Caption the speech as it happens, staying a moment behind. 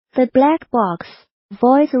The black box,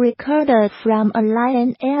 voice recorder from a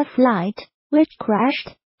Lion Air flight, which crashed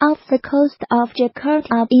off the coast of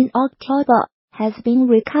Jakarta in October, has been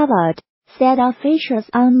recovered, said officials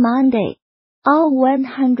on Monday. All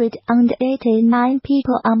 189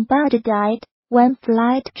 people on board died when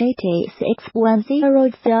Flight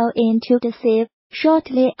JT610 fell into the sea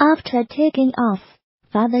shortly after taking off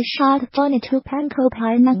from the short 42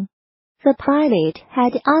 Pangkal. The pilot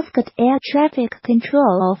had asked air traffic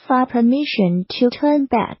control for permission to turn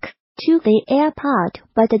back to the airport,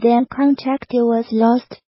 but then contact was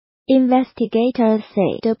lost. Investigators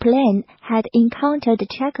say the plane had encountered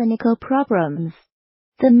technical problems.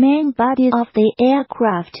 The main body of the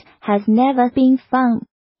aircraft has never been found.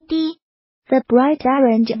 The bright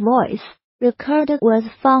orange voice recorder was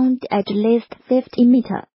found at least 50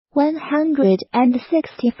 meters,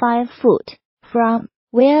 165 foot, from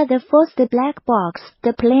where the first black box,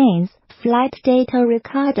 the plane's flight data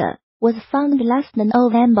recorder, was found last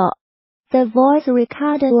November. The voice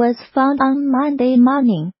recorder was found on Monday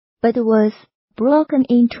morning, but was broken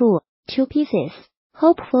into 2 pieces.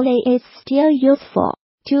 Hopefully it's still useful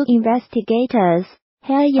to investigators,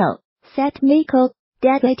 Hayo Satmiko,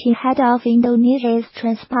 deputy head of Indonesia's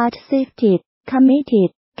Transport Safety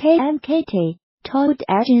Committee, KMKT, told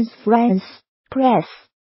Agence France Press.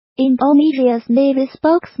 Indonesia's Navy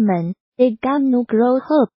spokesman, Igam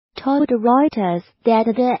Nugroho, told Reuters that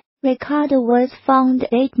the recorder was found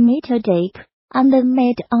 8 meters deep on the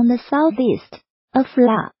mid on the southeast of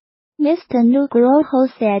La. Mr. Nugroho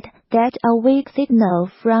said that a weak signal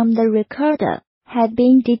from the recorder had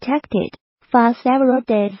been detected for several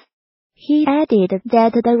days. He added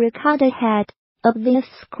that the recorder had obvious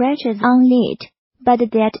scratches on it, but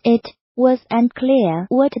that it was unclear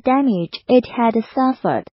what damage it had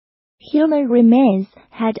suffered. Human remains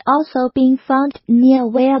had also been found near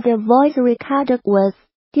where the voice recorder was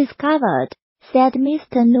discovered, said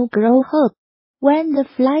Mr. Nugroho. When the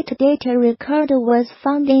flight data recorder was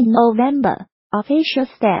found in November, officials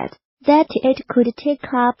said that it could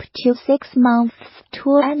take up to 6 months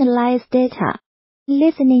to analyze data.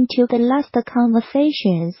 Listening to the last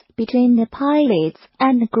conversations between the pilots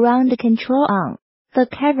and ground control on the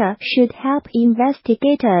cover should help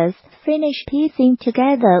investigators finish piecing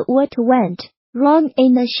together what went wrong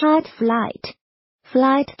in the short flight.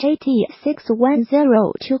 Flight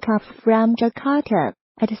JT610 took off from Jakarta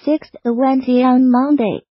at 6:20 on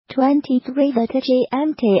Monday, 23:30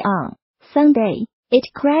 GMT on Sunday.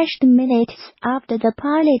 It crashed minutes after the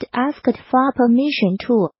pilot asked for permission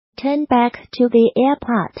to turn back to the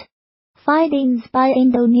airport. Findings by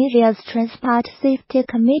Indonesia's Transport Safety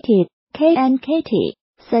Committee, KNKT,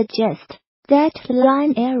 suggest that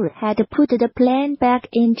Lion Air had put the plane back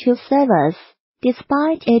into service,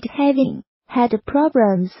 despite it having had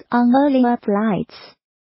problems on earlier flights.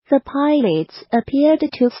 The pilots appeared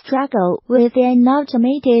to struggle with an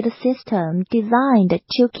automated system designed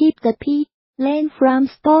to keep the plane from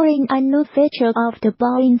storing a new feature of the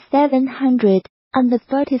Boeing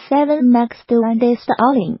 737 MAX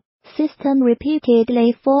anti-stalling system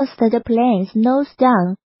repeatedly forced the plane's nose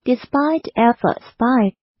down. Despite efforts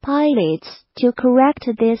by pilots to correct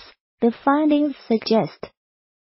this, the findings suggest